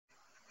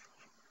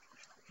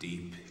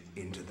Deep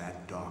into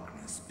that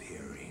darkness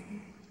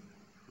peering,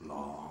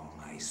 long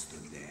I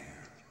stood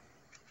there,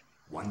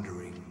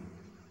 wondering,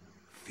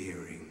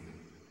 fearing,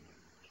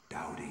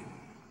 doubting.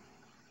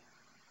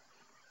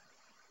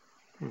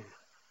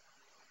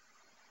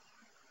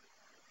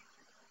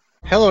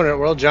 Hello Internet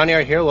World, Johnny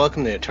R here.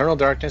 Welcome to Eternal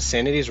Darkness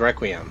Sanity's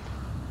Requiem.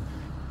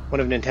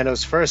 One of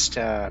Nintendo's first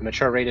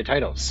mature rated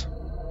titles.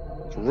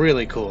 It's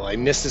really cool. I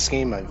missed this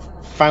game.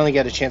 I've finally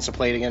got a chance to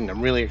play it again and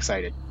I'm really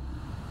excited.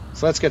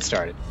 So let's get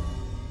started.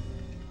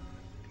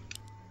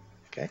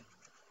 Okay.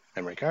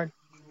 Memory card.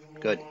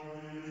 Good.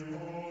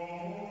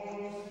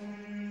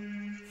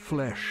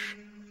 Flesh.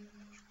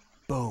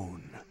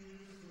 Bone.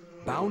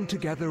 Bound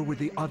together with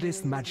the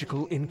oddest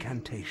magical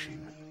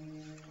incantation.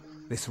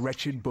 This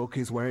wretched book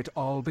is where it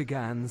all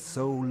began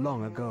so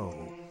long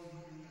ago.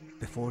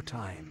 Before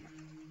time.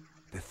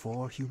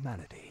 Before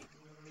humanity.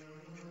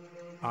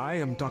 I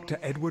am Dr.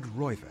 Edward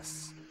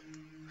Roivas.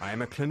 I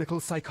am a clinical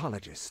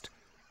psychologist.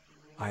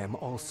 I am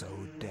also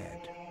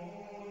dead.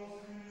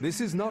 This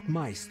is not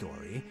my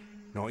story,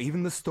 nor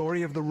even the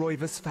story of the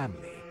Roivas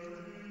family.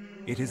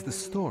 It is the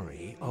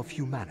story of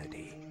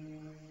humanity.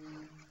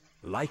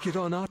 Like it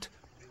or not,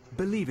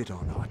 believe it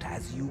or not,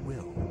 as you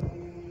will.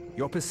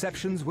 Your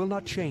perceptions will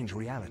not change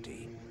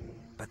reality,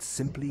 but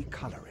simply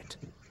color it.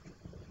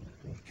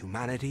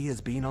 Humanity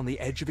has been on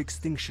the edge of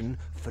extinction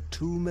for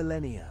 2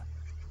 millennia,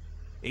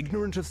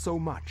 ignorant of so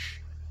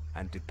much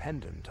and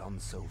dependent on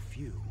so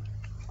few.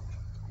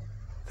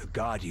 The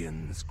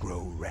Guardians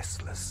grow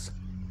restless,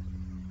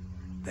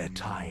 their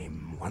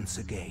time once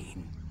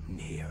again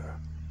near.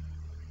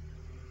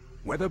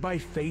 Whether by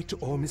fate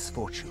or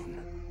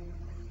misfortune,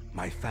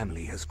 my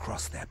family has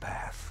crossed their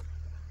path,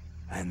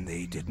 and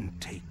they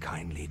didn't take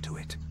kindly to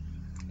it.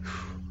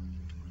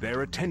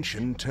 Their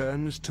attention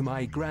turns to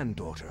my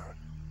granddaughter,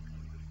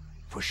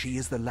 for she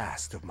is the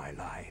last of my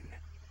line,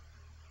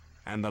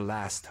 and the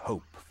last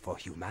hope for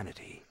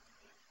humanity.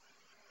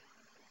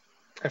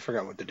 I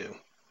forgot what to do.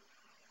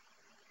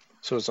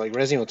 So it's like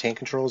Resident Evil tank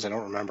controls? I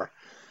don't remember.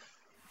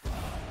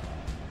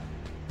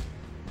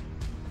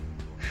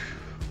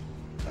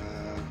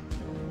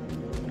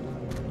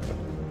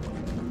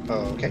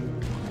 Oh, okay.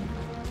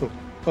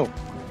 Oh,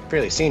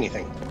 barely see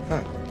anything.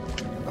 Huh.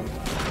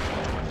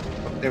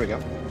 Oh, there we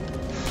go.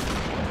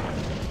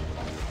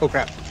 Oh,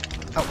 crap.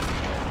 Oh.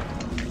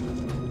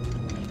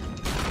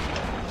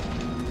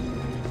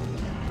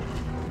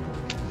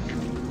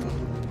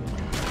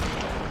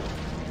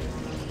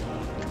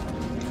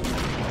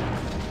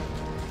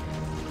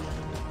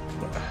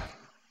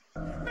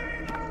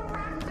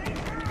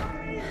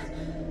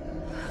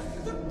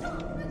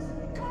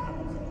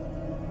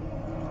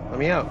 Let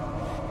me out.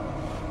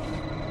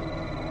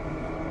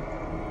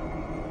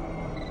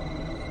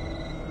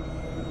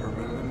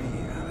 Remember me,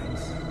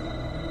 Alex.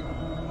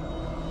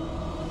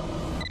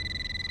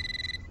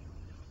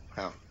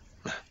 Wow.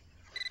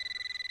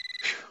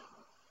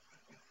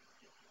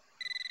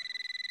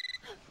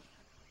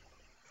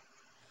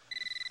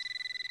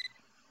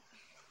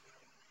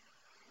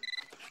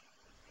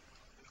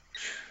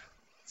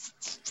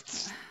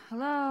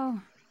 Hello?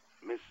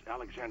 Miss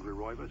Alexandra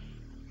Roivas?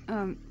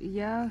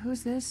 Yeah,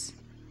 who's this?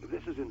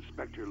 This is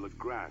Inspector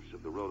LaGrasse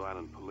of the Rhode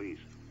Island Police.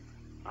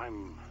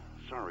 I'm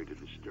sorry to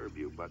disturb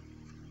you, but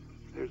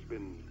there's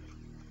been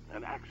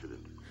an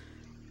accident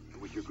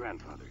with your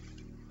grandfather.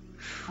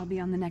 I'll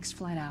be on the next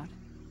flight out.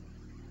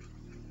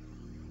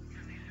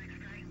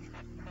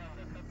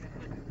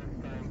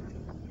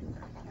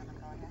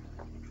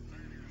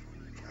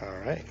 All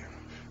right.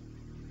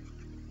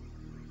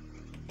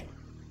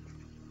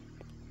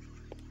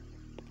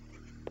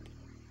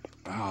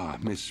 Ah,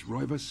 Miss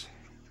Roivas,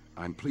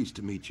 I'm pleased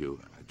to meet you.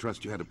 I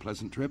trust you had a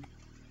pleasant trip?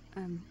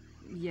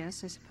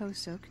 Yes, I suppose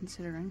so,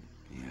 considering.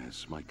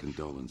 Yes, my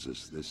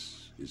condolences.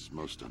 This is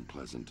most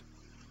unpleasant.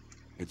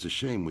 It's a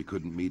shame we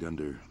couldn't meet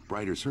under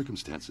brighter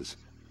circumstances.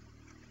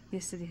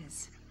 Yes, it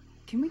is.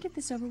 Can we get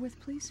this over with,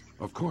 please?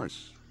 Of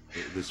course.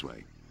 This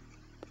way.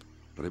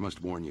 But I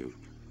must warn you,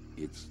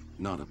 it's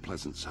not a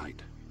pleasant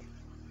sight.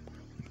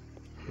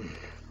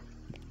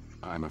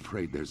 I'm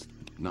afraid there's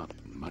not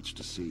much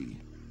to see.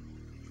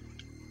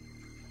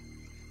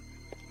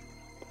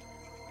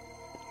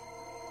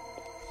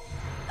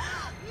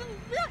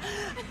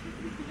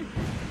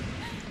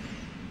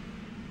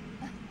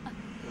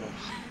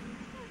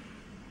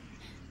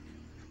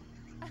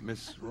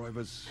 Miss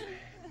Roivas,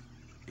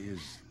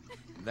 is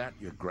that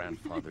your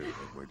grandfather,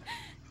 Edward?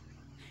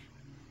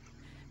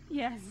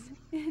 Yes,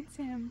 it's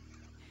him.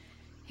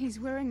 He's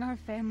wearing our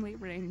family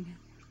ring.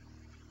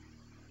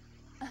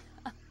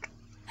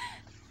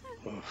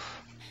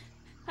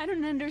 I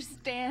don't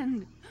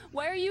understand.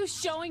 Why are you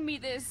showing me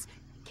this?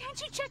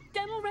 Can't you check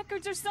dental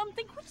records or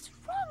something? What's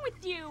wrong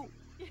with you?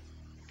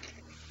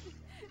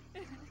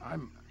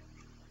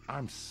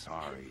 I'm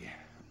sorry.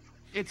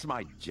 It's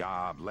my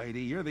job,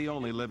 lady. You're the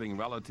only living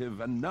relative,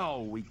 and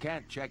no, we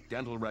can't check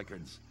dental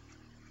records.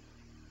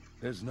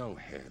 There's no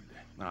head.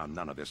 Oh,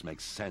 none of this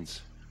makes sense.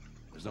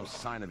 There's no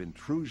sign of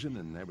intrusion,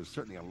 and there was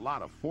certainly a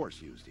lot of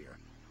force used here.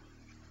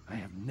 I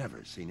have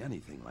never seen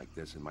anything like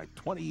this in my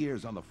 20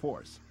 years on the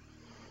force.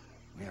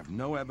 We have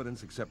no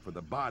evidence except for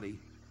the body,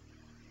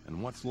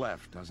 and what's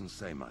left doesn't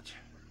say much.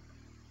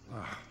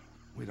 Ugh,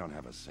 we don't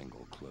have a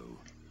single clue.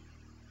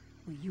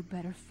 Well, you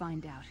better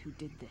find out who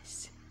did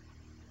this.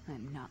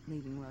 I'm not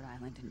leaving Rhode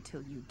Island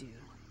until you do.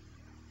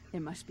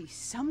 There must be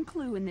some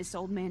clue in this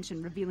old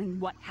mansion revealing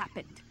what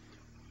happened.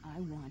 I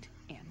want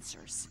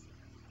answers.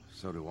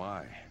 So do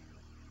I.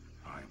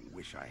 I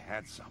wish I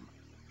had some.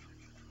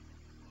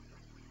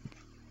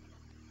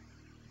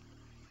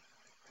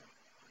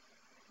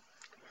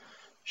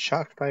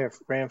 Shocked by her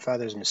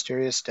grandfather's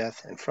mysterious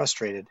death and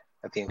frustrated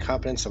at the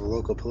incompetence of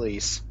local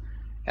police,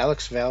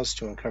 Alex vows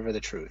to uncover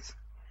the truth.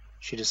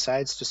 She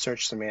decides to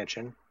search the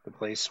mansion, the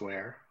place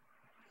where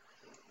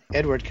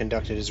Edward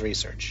conducted his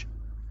research.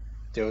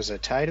 If there was a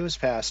tie to his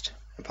past,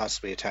 and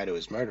possibly a tie to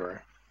his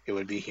murderer, it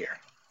would be here.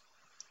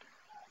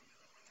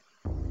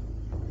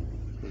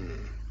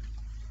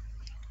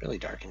 Really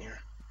dark in here.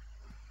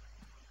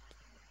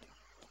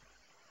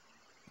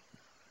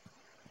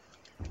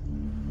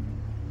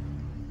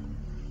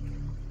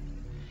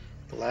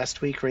 The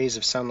last weak rays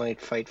of sunlight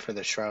fight for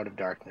the shroud of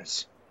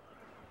darkness.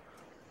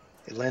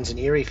 It lends an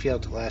eerie feel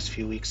to the last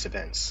few weeks'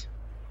 events.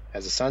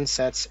 As the sun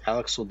sets,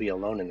 Alex will be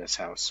alone in this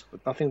house,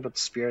 with nothing but the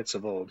spirits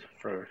of old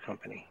for her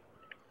company.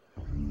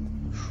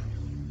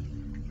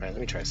 Alright, let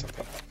me try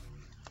something.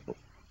 Oh.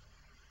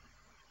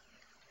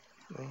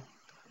 Oh.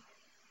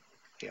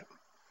 Yeah.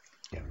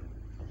 Yeah.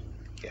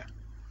 Yeah.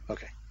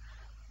 Okay.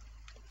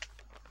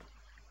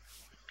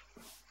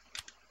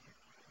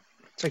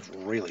 It's like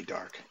really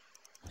dark.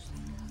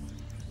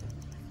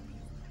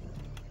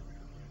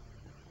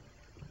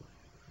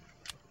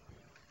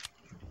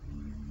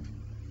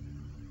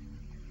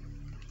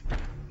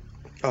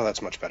 Oh,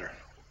 that's much better.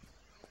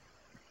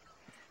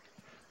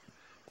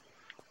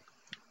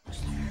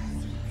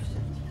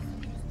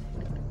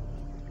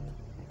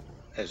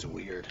 That's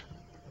weird.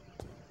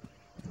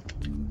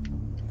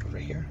 Over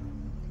here.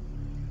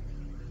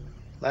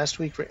 Last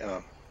week,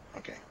 oh,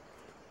 okay.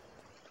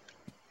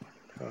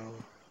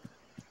 Oh.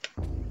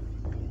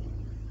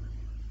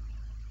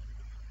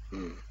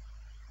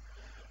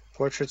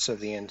 Portraits of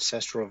the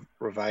ancestral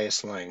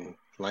Revius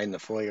line the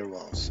foyer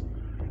walls.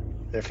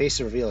 Their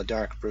faces reveal a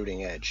dark,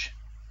 brooding edge.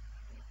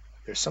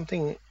 There's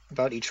something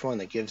about each one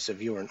that gives the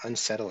viewer an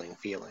unsettling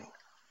feeling.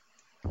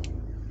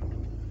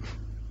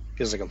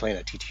 Feels like I'm playing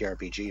a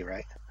TTRPG,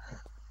 right?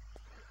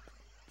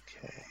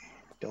 Okay,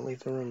 don't leave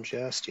the room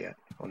just yet.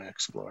 I want to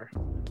explore.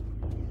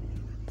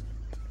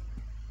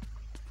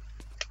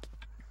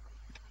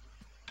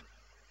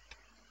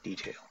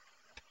 Detail.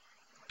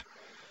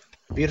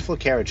 A beautiful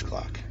carriage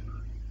clock.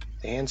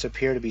 The hands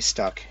appear to be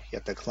stuck,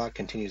 yet the clock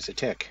continues to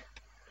tick,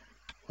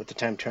 with the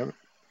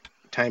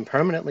time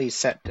permanently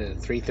set to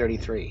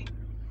 3:33.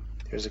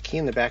 There's a key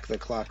in the back of the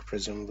clock,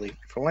 presumably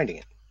for winding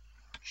it.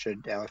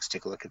 Should Alex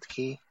take a look at the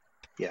key?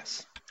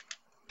 Yes.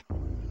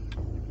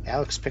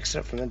 Alex picks it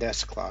up from the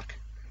desk clock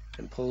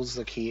and pulls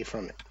the key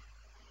from it.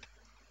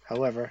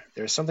 However,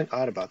 there is something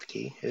odd about the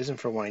key. It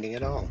isn't for winding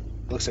at all.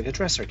 It looks like a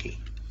dresser key.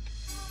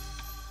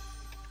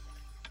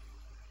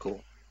 Cool.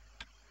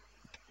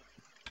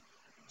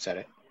 Is that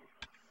it?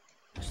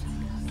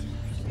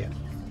 Yeah.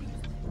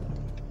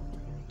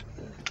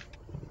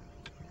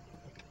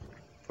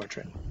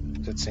 Portrait.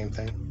 Is that the same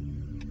thing?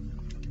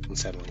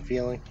 Unsettling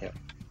feeling. Yep.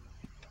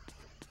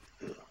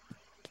 Ugh.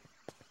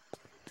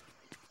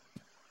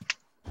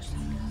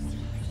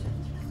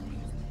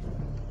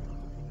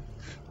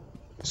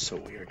 So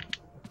weird.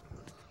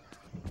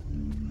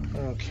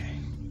 Okay.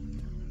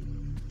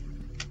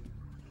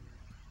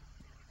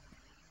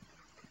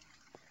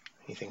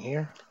 Anything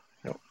here?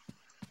 Nope.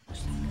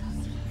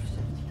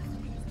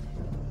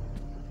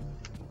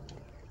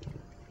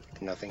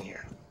 Nothing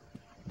here.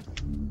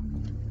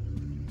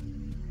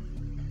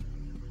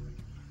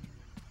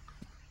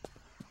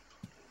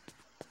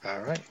 All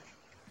right.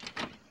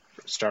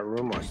 Start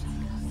room 1.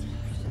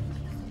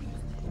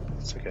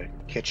 It's like a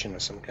kitchen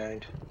of some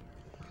kind.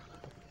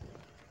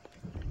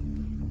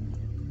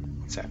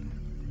 What's that?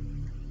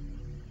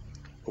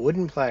 A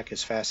wooden plaque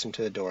is fastened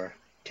to the door,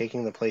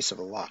 taking the place of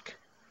a lock.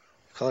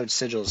 A colored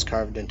sigil is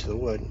carved into the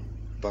wood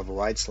above a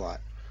wide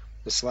slot.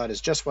 The slot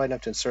is just wide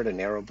enough to insert a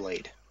narrow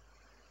blade.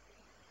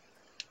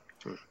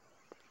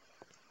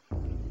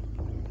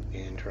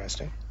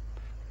 Interesting.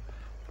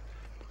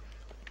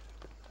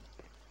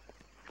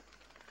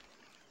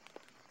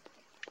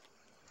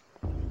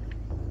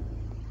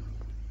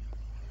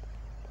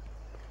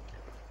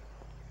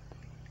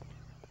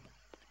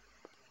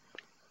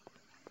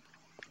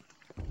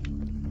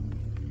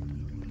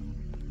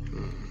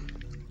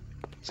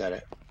 Is that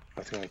it?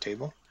 Nothing on the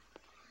table?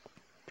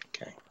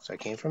 Okay, so I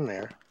came from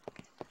there.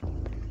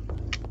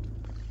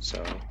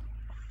 So,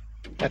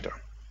 that door.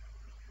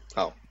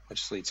 Oh, it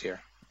just leads here.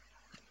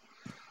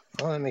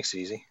 Oh, that makes it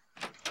easy.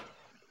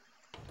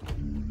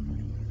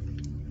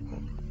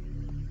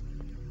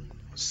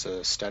 It's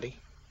a study.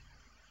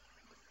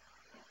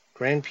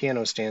 Grand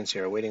piano stands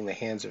here awaiting the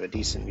hands of a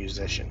decent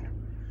musician.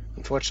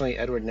 Unfortunately,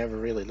 Edward never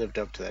really lived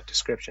up to that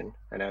description,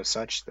 and as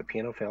such, the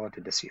piano fell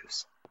into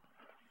disuse.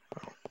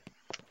 Oh,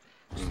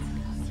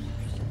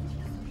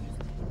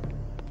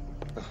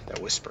 that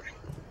whispering.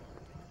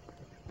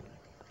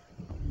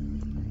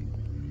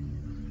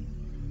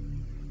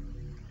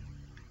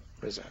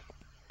 What is that?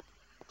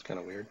 It's kind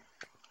of weird.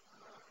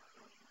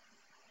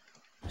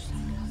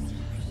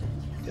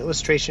 The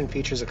illustration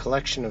features a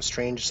collection of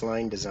strange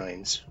line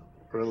designs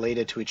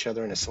related to each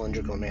other in a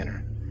cylindrical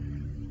manner.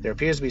 There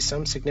appears to be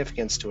some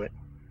significance to it,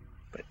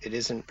 but it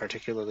isn't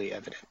particularly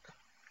evident.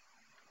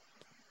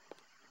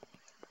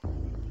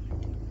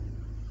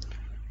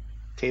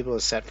 Table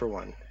is set for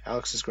one,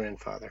 Alex's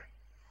grandfather.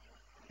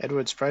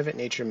 Edward's private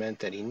nature meant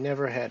that he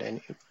never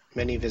had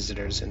many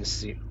visitors, and this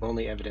is the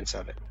only evidence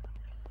of it.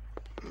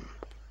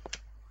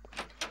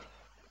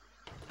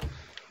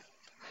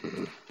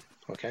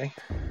 Okay.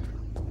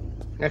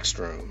 Next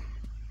room.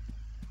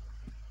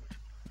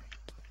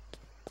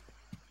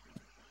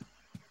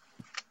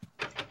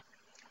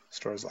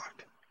 Store is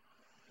locked.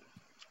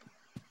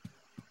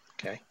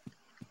 Okay.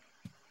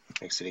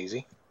 Makes it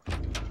easy.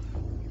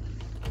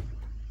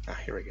 Ah,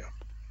 here we go.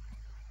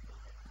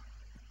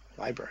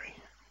 Library.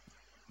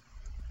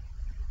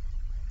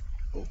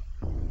 Oh.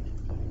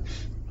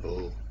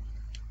 Oh.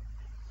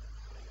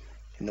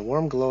 In the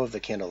warm glow of the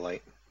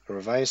candlelight, a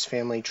revised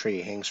family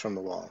tree hangs from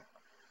the wall.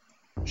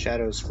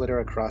 Shadows flitter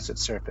across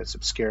its surface,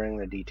 obscuring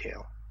the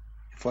detail.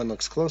 If one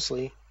looks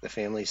closely, the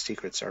family's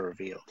secrets are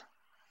revealed.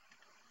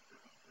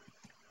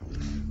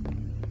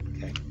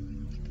 Okay.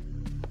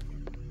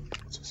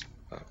 What's this?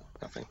 Oh,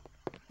 nothing.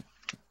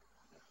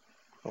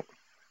 Oh.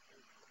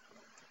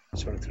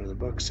 Sorting through the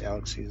books,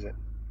 Alex sees it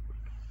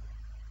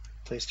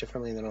placed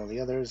differently than all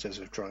the others, as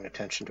if drawing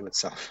attention to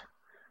itself.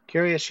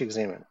 Curious, she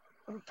examined.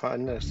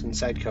 Upon the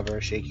inside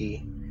cover,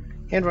 shaky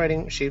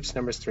handwriting, shapes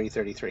numbers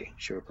 333.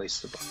 She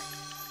replaces the book.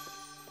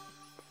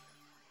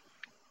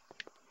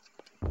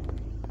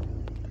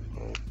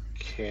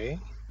 Okay.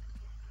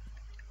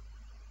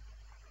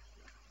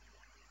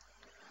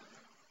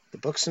 The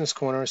books in this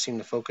corner seem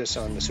to focus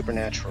on the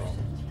supernatural.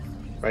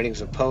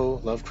 Writings of Poe,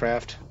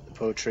 Lovecraft, the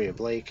poetry of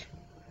Blake,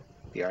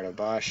 the art of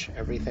Bosch,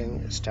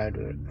 everything is tied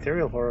to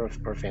ethereal horror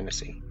or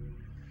fantasy.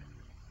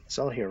 It's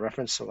all here,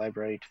 reference the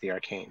library to the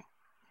arcane.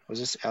 Was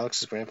this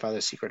Alex's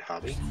grandfather's secret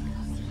hobby?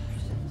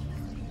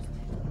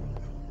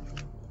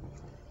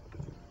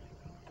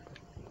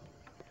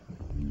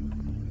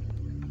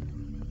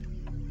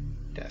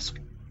 Desk.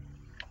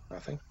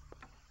 Nothing.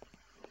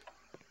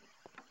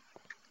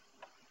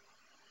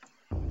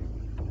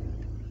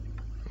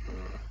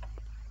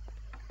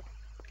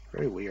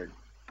 Very weird.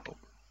 Oh.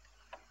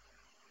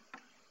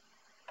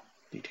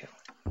 Detail.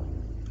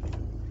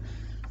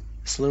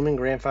 This looming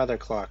grandfather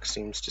clock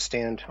seems to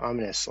stand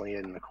ominously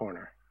in the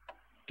corner,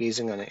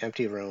 gazing on an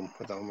empty room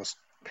with almost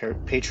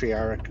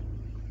patriarchal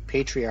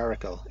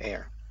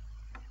air.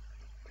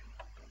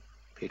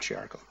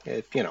 Patriarchal.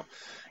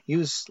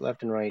 Use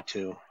left and right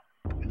to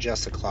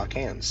adjust the clock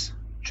hands.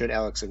 Should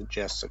Alex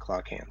adjust the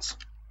clock hands?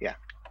 Yeah.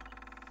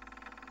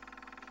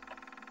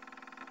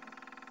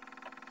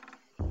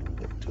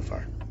 Too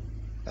far.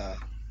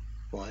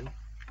 One.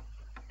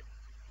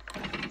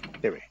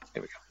 There we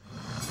go.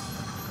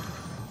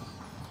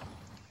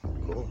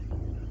 Cool.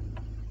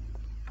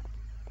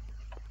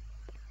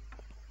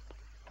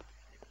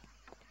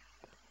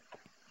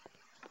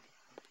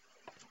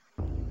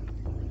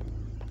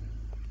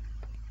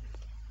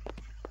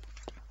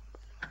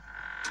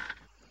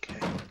 Okay.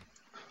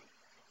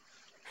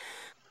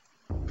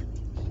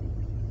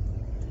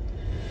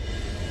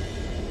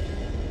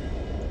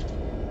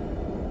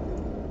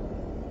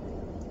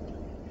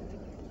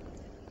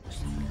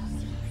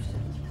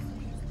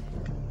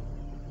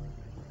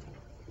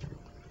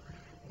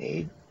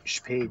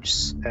 Each page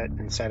set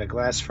inside a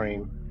glass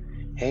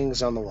frame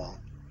hangs on the wall.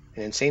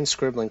 An insane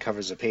scribbling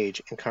covers the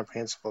page,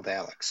 incomprehensible to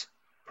Alex.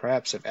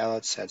 Perhaps if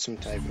Alex had some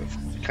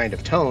kind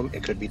of tome,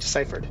 it could be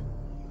deciphered.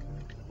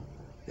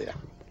 Yeah.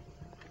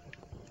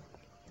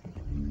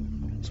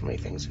 So many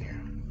things in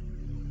here.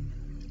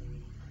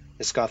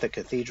 This Gothic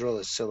cathedral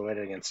is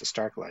silhouetted against the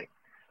stark light.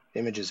 The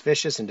image is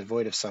vicious and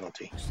devoid of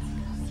subtlety.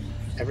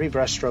 Every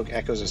brushstroke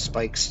echoes of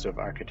spikes of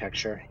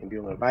architecture,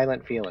 imbuing a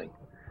violent feeling,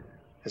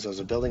 as though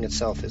the building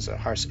itself is a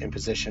harsh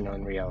imposition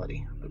on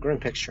reality. A grim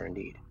picture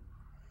indeed.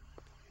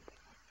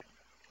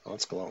 Well,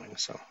 it's glowing,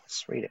 so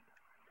let's read it.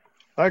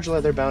 Large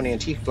leather-bound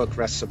antique book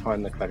rests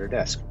upon the cluttered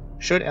desk.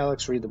 Should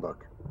Alex read the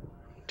book?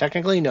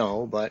 Technically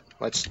no, but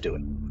let's do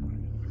it.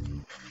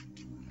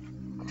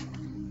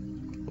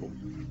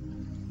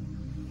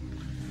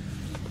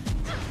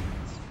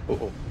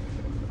 Oh.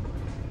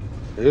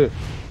 Ugh.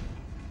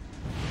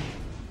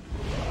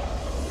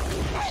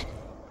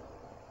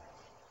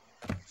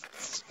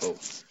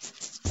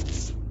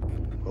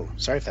 Oh,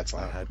 sorry if that's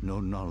loud. I had no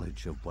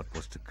knowledge of what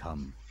was to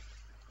come,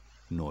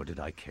 nor did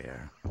I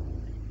care.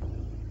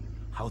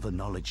 How the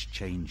knowledge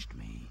changed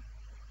me,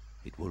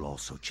 it will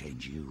also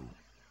change you.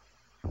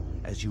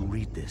 As you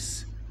read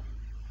this,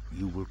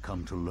 you will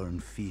come to learn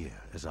fear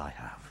as I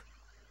have.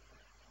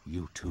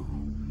 You too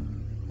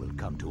will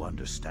come to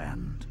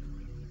understand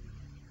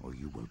or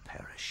you will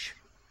perish.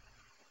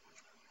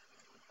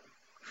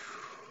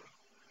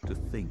 To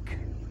think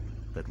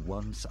that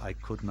once I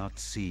could not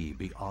see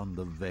beyond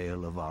the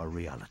veil of our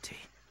reality.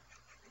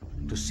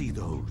 To see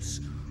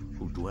those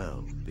who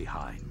dwell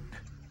behind.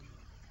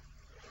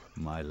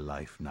 My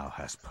life now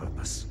has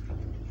purpose,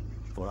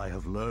 for I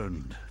have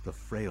learned the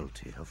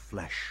frailty of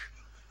flesh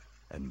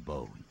and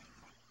bone.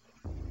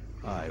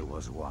 I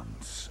was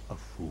once a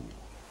fool.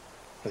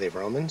 Are they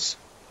Romans?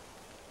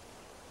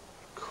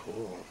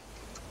 Cool.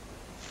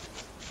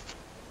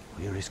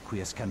 Where is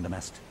Pious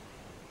Candamest?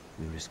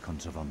 Where is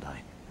conservandi?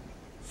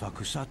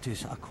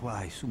 Facusatis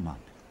aquae sumat,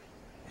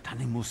 et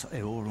animus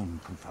eorum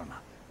conferma.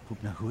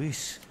 Pugna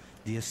huis,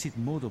 dia sit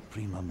modo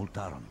prima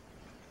multarum,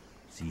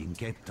 si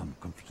inceptum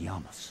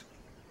conficiamus.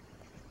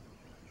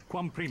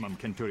 Quam primum,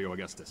 Centurio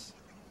Augustus.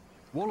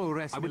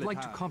 I would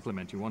like to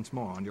compliment you once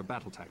more on your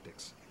battle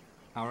tactics.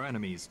 Our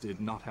enemies did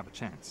not have a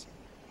chance.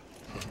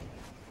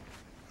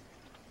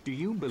 Do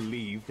you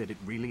believe that it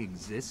really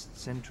exists,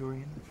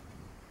 Centurion?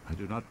 I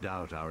do not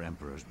doubt our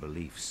Emperor's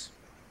beliefs,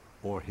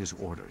 or his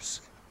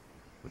orders.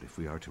 But if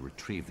we are to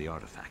retrieve the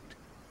artifact,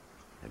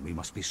 then we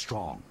must be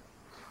strong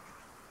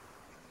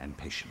and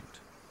patient.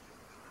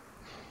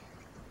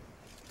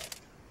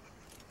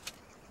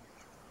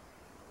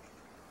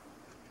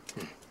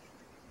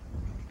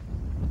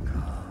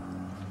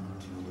 Come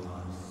to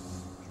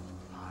us,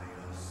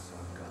 Pious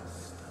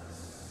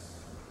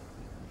Augustus.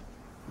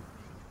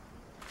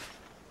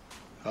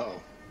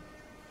 Uh-oh.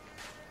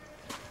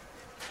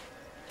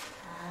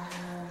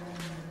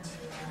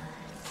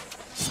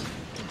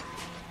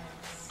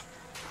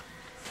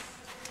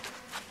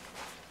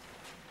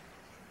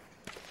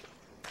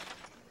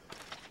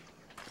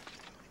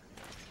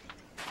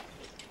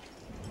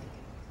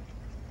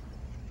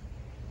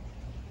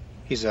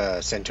 He's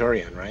a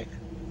Centurion, right?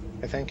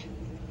 I think.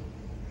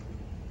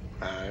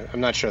 I'm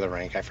not sure the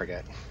rank, I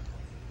forget.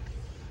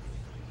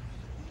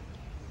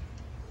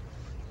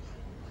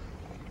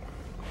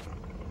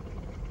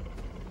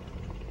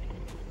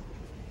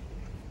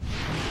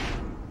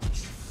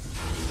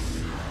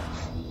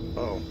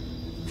 Oh.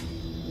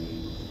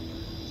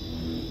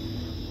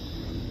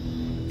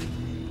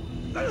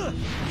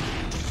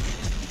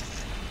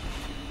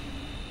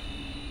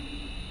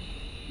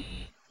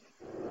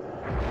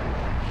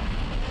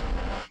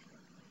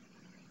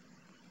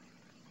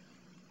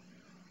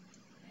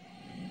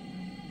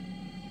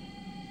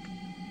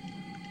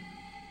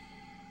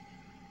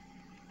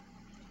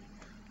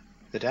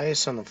 The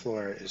dais on the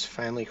floor is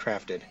finely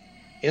crafted,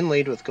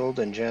 inlaid with gold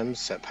and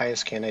gems that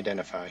Pious can't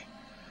identify.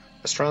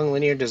 A strong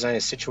linear design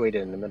is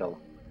situated in the middle.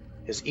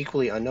 It is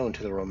equally unknown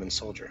to the Roman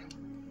soldier.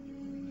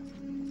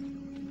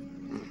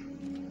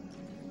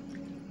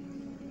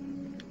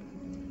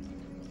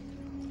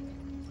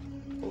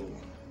 Oh.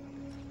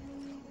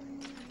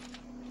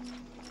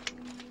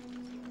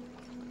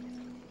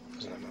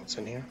 There's nothing else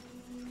in here.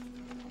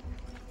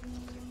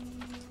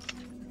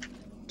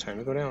 Time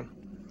to go down.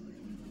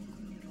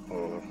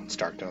 Oh, it's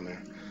dark down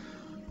there.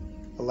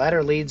 The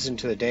ladder leads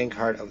into the dank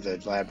heart of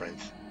the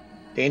labyrinth.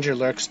 Danger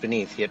lurks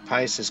beneath, yet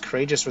Pious'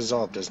 courageous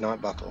resolve does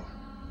not buckle.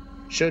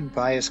 Should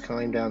Pious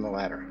climb down the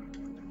ladder?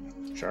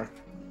 Sure.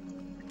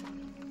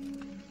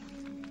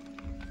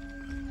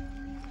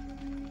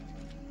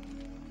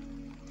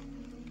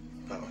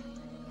 Oh,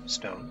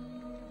 stone.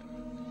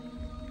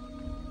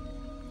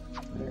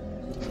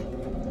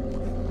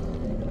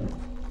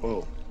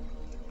 Whoa.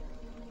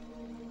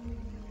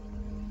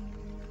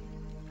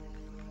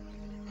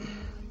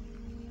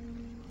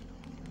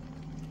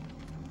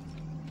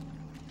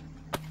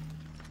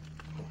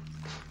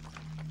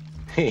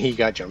 He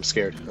got jump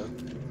scared, huh?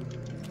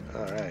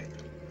 Alright.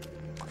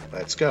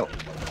 Let's go.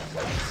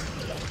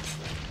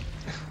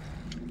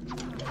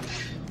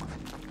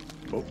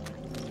 Oh.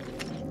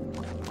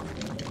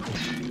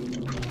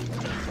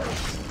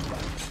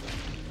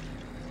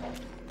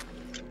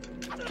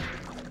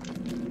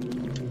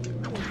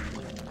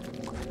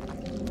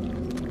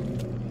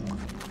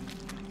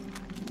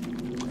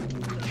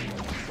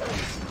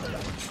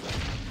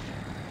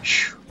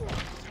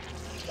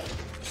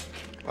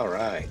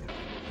 Alright.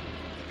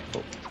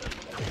 Oh.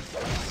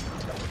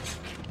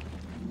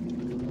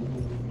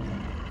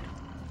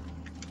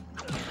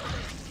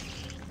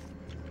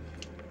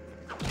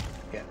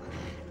 Yeah.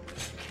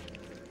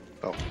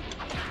 Oh.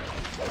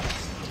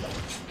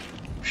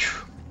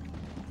 Whew.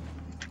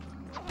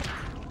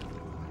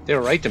 They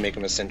were right to make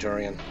him a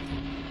Centurion.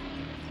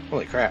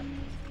 Holy crap.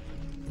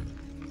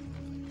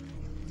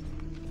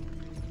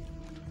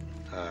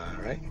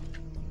 Alright.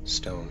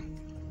 Stone.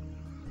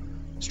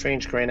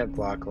 Strange granite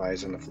block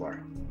lies on the floor.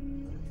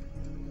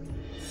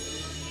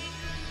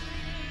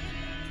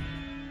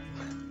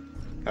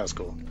 That was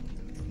cool.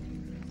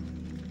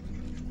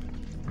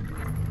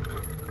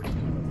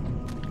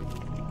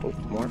 Oh,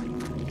 more.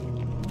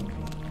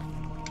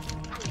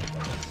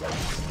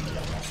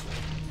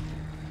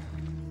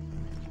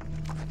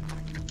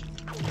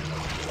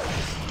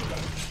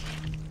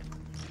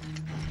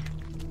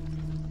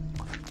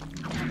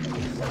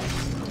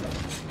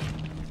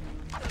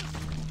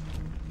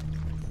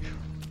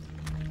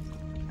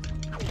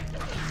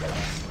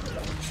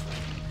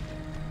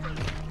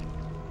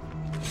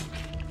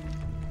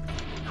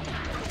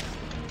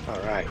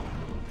 Alright.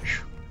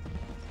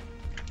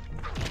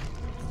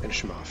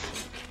 Finish him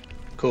off.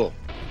 Cool.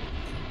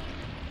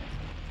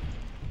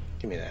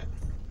 Give me that.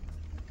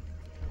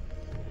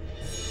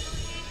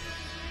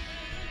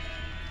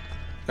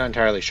 Not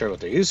entirely sure what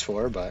they're used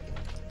for, but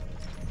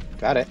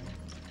got it.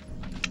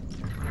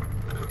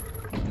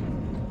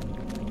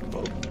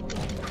 Whoa.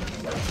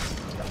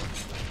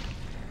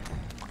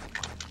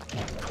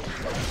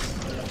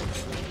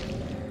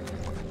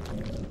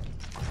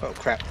 Oh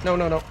crap. No,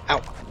 no, no.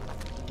 Ow.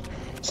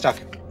 Stuck.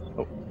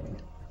 Oh.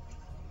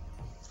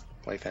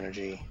 Life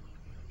energy.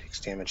 Takes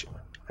damage.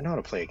 I know how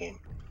to play a game.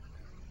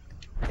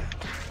 Yeah.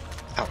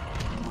 Ow.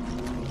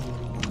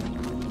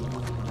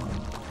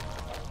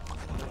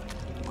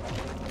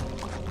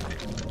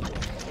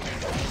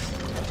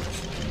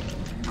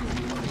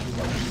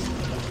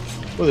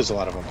 Oh, there's a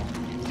lot of them.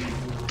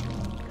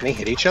 Can they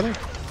hit each other?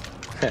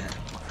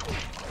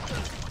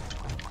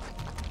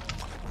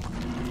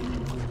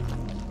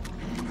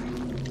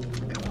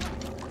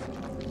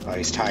 Oh,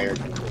 he's tired.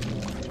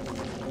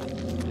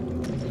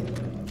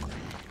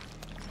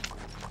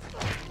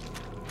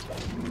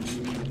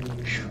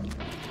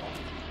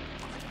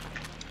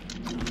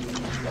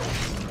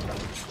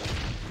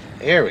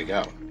 There we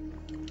go.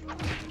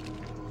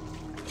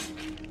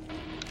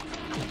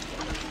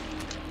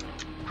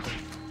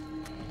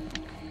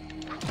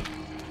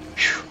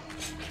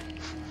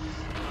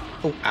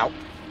 Oh, ow.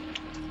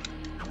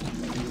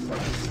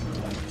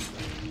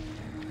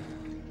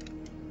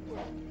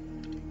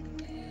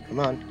 Come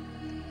on.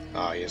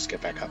 Oh, you just get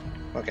back up.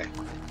 Okay.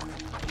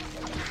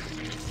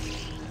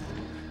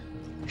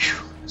 Whew.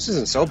 This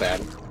isn't so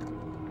bad.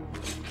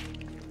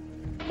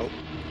 Oh.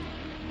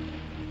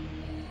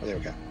 Oh, there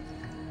we go.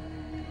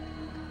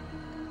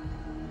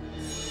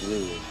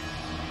 Ooh.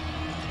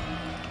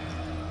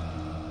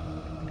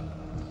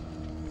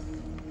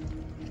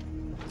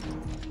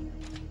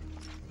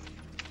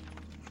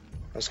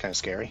 That's kind of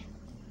scary.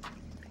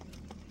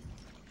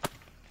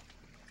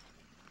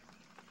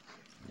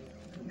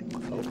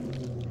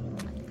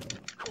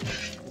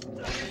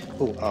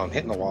 Oh, I'm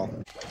hitting the wall.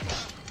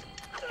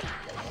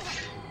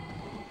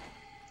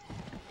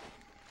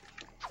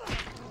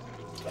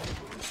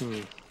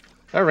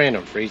 That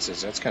random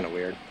freezes. That's kind of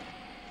weird.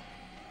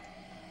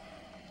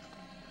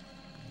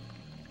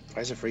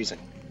 Why is it freezing?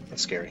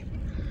 That's scary.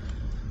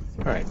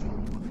 Alright.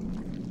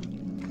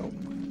 Oh,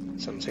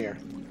 something's here.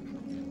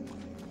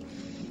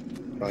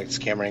 I like this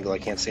camera angle I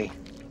can't see.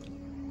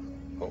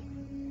 Oh.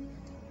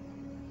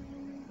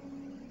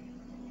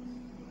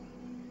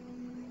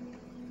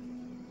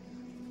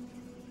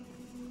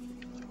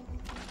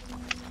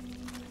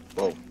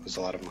 Whoa, there's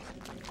a lot of them.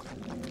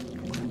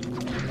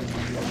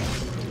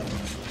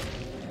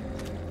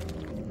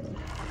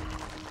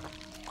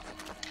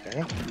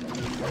 Okay.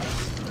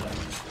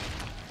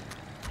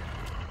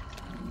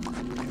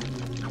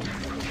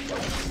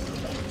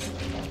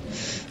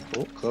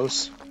 Oh,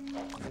 close.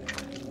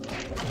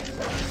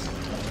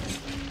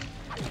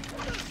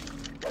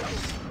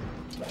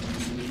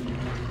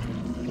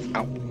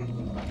 Ow.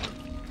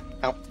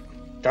 Ow.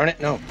 Darn it,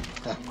 no.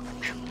 Oh.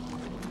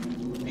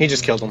 He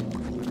just killed him.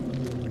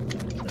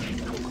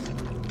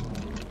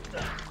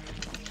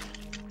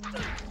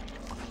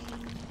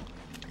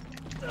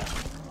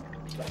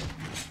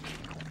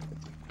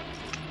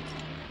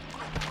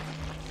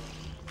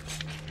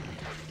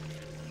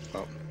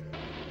 Oh.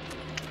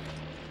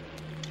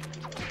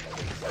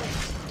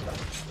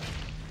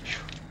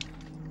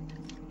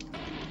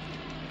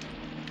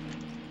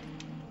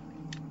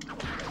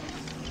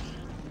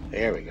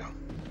 There we go.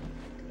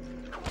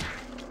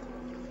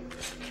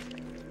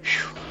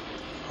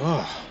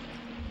 Oh.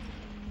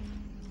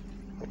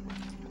 Oh,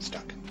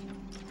 stuck.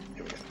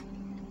 Here we go.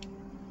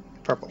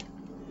 Purple.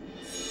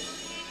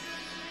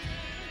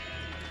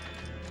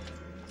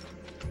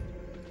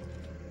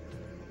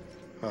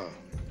 Oh.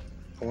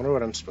 I wonder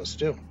what I'm supposed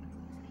to do.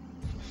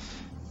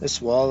 This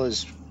wall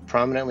is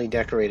prominently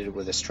decorated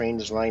with a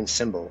strange line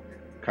symbol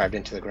carved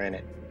into the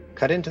granite.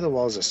 Cut into the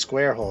wall is a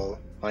square hole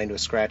lined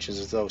with scratches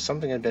as though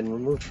something had been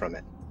removed from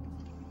it.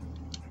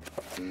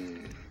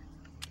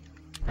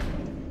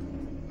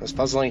 This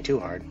puzzle ain't too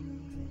hard.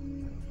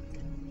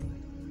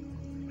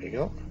 There you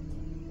go.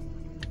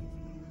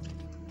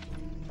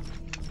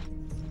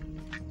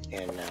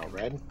 And now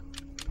red.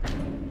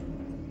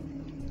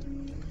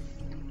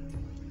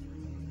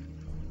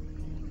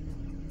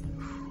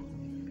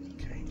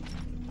 Okay.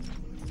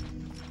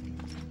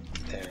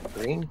 And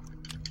green.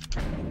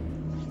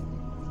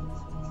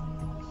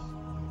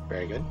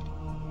 Very good.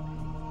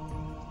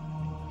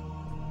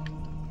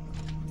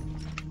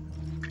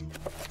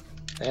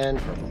 And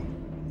purple.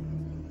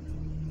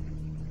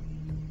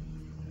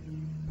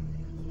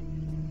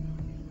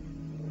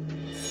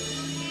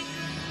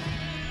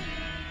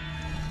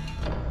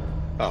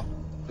 Oh,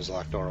 there's a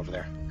locked door over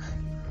there.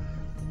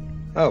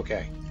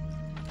 Okay.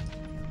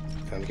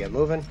 Time to get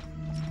moving.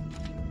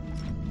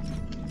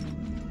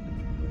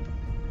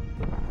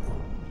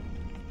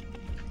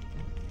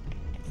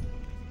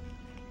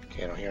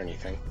 Okay, I don't hear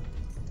anything.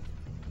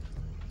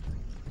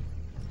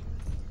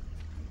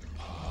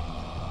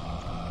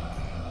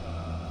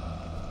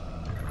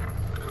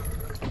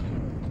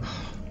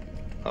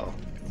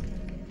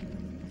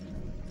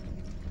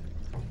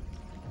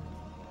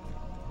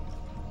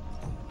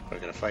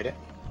 fight it.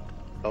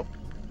 Oh.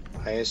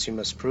 Pious, you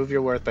must prove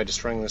your worth by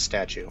destroying the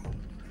statue.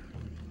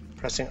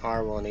 Pressing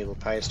R will enable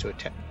Pious to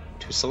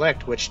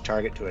select which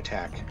target to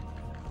attack.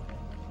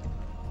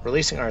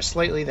 Releasing R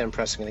slightly, then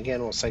pressing it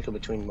again will cycle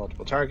between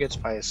multiple targets.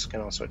 Pious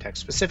can also attack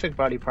specific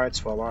body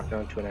parts while locked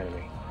onto an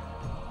enemy.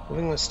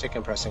 Moving the stick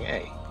and pressing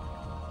A.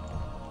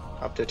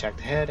 Up to attack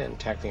the head and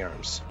attack the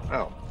arms.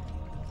 Oh.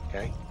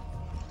 Okay.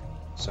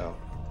 So.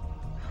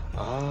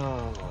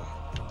 Oh.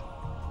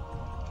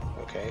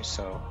 Okay,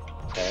 so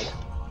head,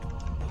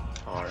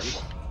 arm,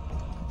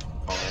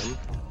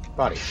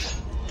 body.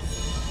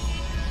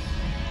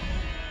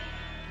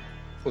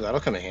 Oh, that'll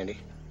come in handy.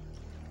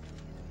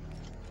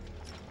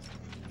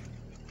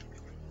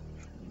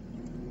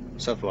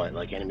 So if what,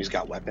 like enemies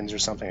got weapons or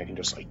something, I can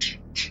just like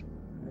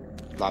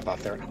lop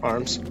off their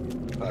arms.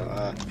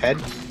 Head.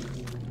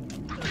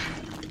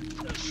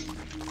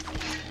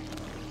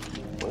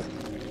 Oh.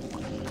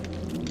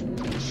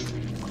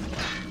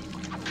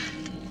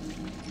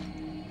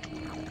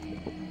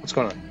 What's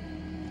going on?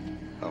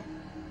 Oh.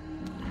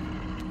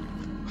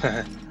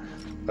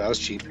 That was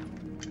cheap.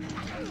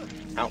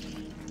 Ow.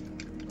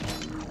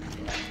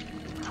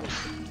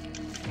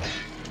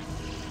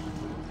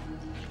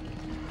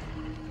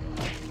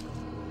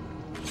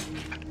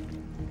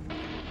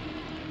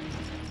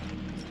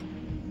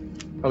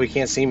 Oh, he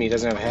can't see me. He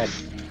doesn't have a head.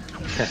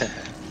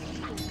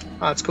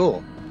 Oh, that's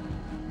cool.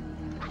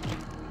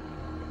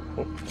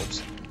 Oh,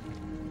 oops.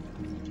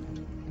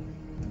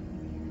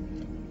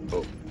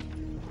 Oh,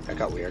 that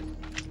got weird.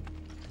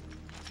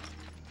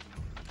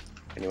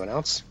 Anyone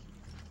else?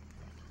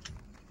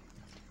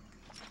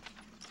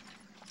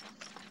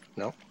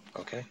 No?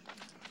 Okay.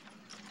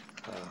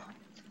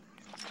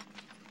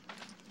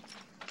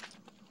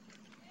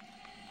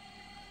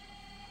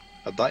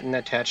 A button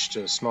attached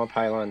to a small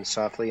pylon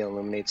softly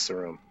illuminates the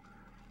room.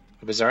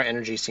 A bizarre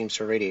energy seems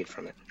to radiate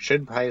from it.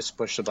 Should Pious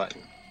push the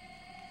button?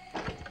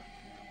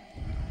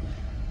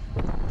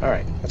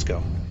 Alright, let's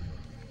go.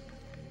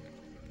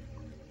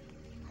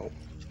 Oh.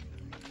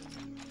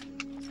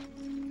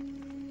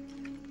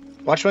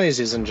 Watch one of these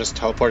isn't just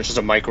teleport, it's just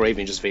a microwave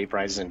and just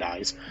vaporizes and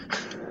dies.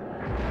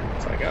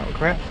 It's like, oh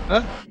crap.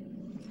 Huh?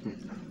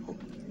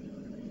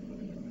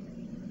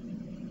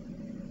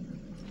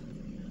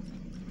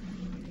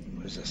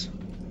 What is this?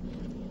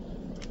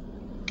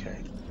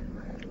 Okay.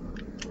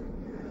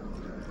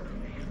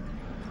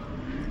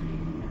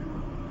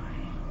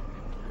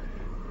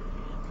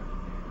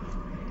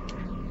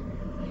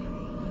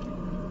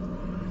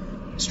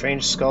 A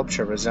strange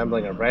sculpture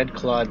resembling a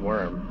red-clawed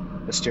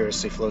worm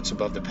mysteriously floats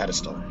above the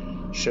pedestal.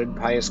 Should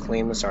Pious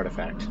claim this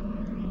artifact?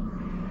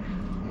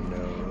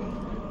 No.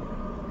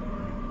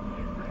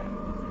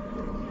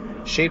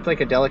 Shaped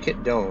like a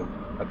delicate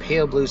dome, a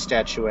pale blue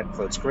statuette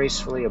floats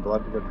gracefully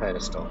above the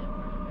pedestal.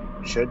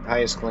 Should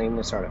Pious claim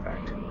this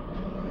artifact?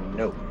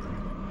 No.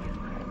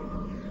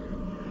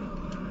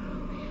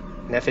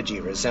 An effigy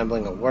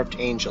resembling a warped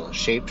angel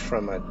shaped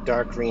from a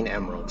dark green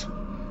emerald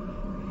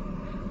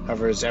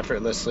hovers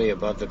effortlessly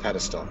above the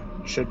pedestal.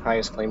 Should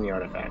Pious claim the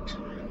artifact?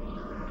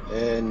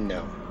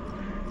 No.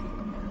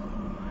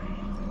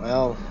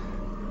 Well,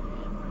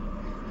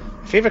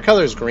 my favorite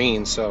color is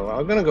green, so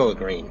I'm gonna go with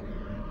green.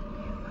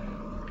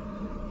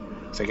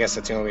 So I guess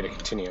that's the only way to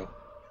continue.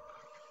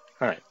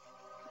 Alright.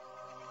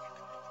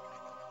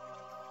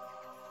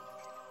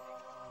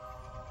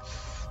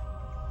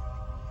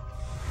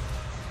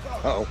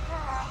 Uh-oh.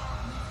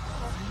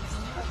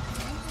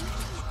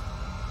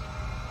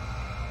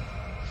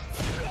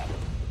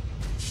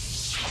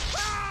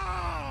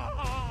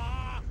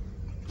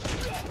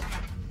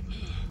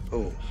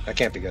 Oh, that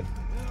can't be good.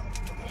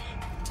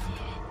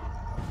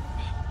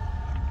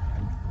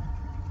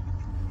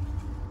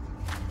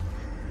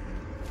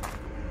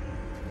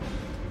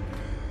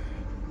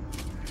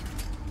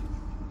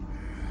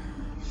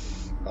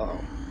 Uh-oh.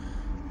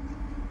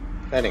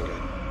 That ain't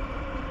good.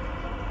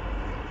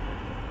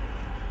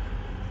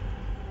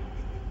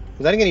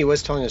 But then again, he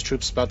was telling his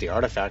troops about the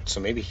artifact, so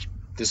maybe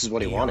this is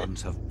what he wanted.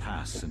 Eons have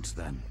passed since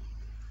then,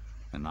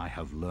 and I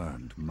have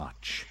learned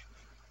much.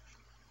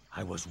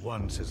 I was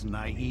once as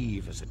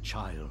naive as a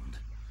child,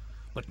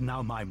 but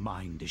now my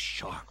mind is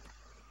sharp.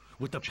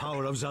 With the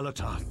power of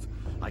Xelatoth,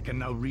 I can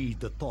now read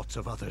the thoughts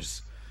of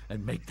others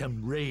and make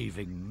them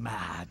raving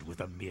mad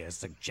with a mere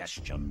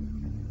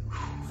suggestion.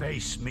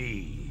 Face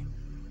me,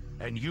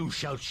 and you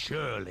shall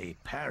surely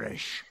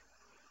perish.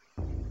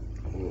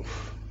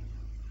 Oof.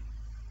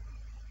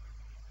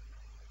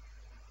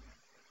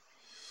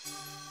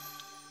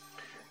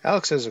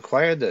 Alex has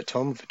acquired the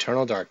Tome of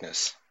Eternal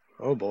Darkness.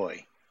 Oh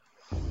boy.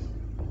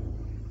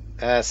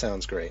 That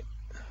sounds great.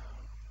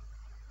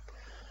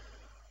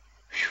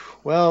 Whew.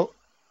 Well,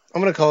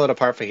 I'm going to call it a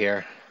part for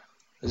here.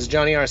 This is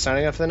Johnny R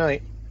signing off for the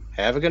night.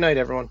 Have a good night,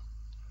 everyone.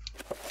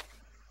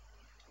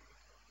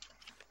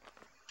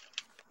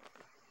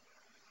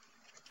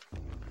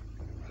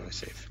 How do I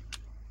save?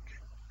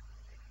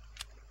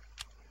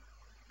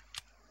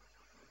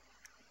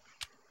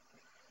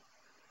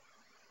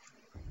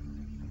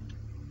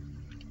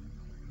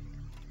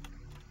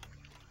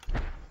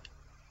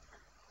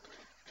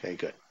 Okay,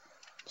 good.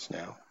 is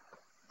now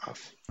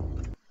off.